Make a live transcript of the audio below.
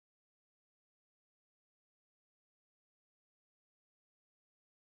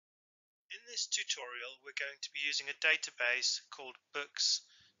this tutorial, we're going to be using a database called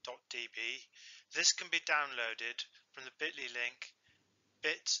books.db. This can be downloaded from the bit.ly link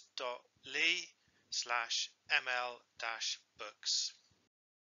bit.ly/ml-books.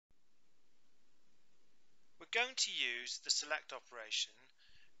 We're going to use the select operation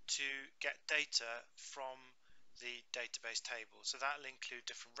to get data from the database table. So that will include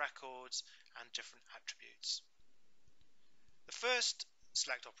different records and different attributes. The first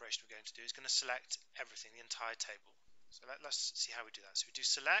select operation we're going to do is going to select everything, the entire table. So let's see how we do that. So we do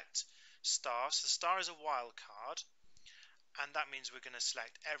select star. So the star is a wildcard, and that means we're going to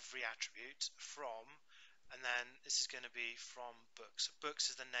select every attribute from, and then this is going to be from books. So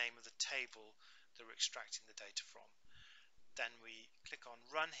books is the name of the table that we're extracting the data from. Then we click on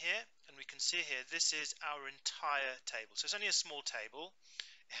run here, and we can see here this is our entire table. So it's only a small table.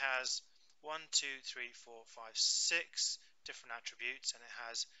 It has 1, 2, 3, 4, 5, 6 different attributes, and it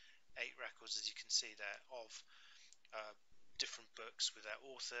has 8 records, as you can see there, of different books with their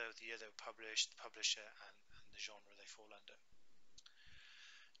author, the year they were published, the publisher, and the genre they fall under.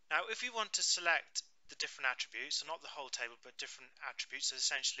 Now, if you want to select the different attributes, so not the whole table, but different attributes, so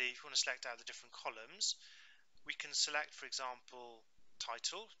essentially if you want to select out the different columns, we can select, for example,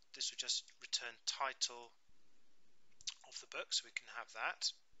 title. This would just return title of the book, so we can have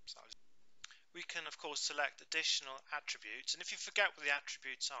that. We can of course select additional attributes, and if you forget what the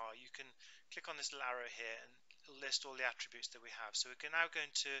attributes are, you can click on this little arrow here and it'll list all the attributes that we have. So we're now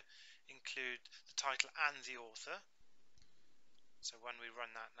going to include the title and the author. So when we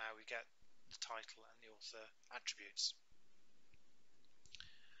run that now, we get the title and the author attributes.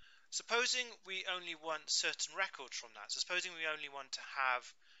 Supposing we only want certain records from that, so supposing we only want to have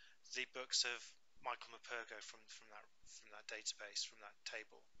the books of Michael Morpurgo from that database, from that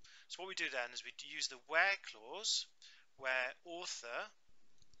table. So what we do then is we use the where clause, where author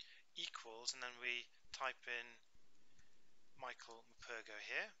equals, and then we type in Michael Morpurgo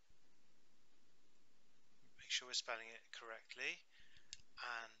here. Make sure we're spelling it correctly,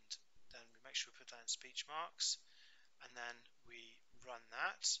 and then we make sure we put that in speech marks, and then we run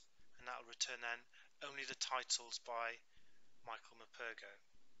that, and that will return then only the titles by Michael Morpurgo.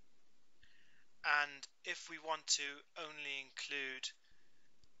 And if we want to only include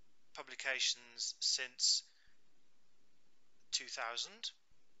publications since 2000,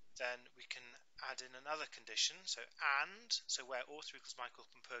 then we can add in another condition. So where author equals Michael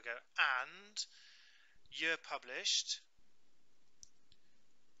Morpurgo and year published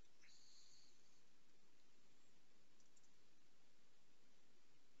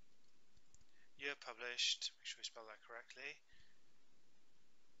make sure we spell that correctly,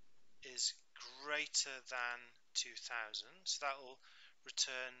 is greater than 2000. So that will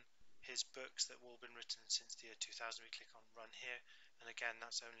return his books that have all been written since the year 2000. We click on run here, and again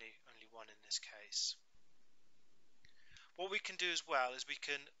that's only one in this case. What we can do as well is we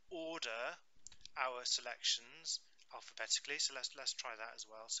can order our selections alphabetically. So let's try that as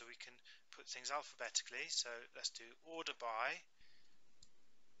well. So we can put things alphabetically. So let's do order by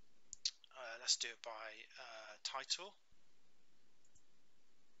let's do it by title.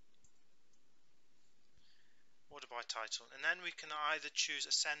 Order by title, and then we can either choose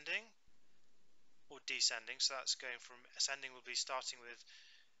ascending or descending. So that's going from ascending will be starting with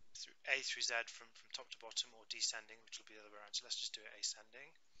A through Z from top to bottom, or descending, which will be the other way around. So let's just do it ascending,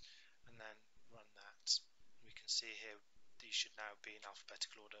 and then run that. And we can see here these should now be in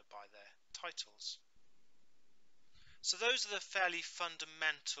alphabetical order by their titles. So those are the fairly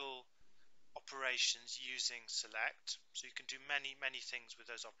fundamental operations using select. So you can do many things with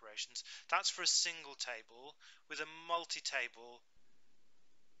those operations. That's for a single table. With a multi-table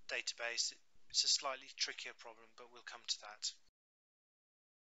database, it's a slightly trickier problem, but we'll come to that.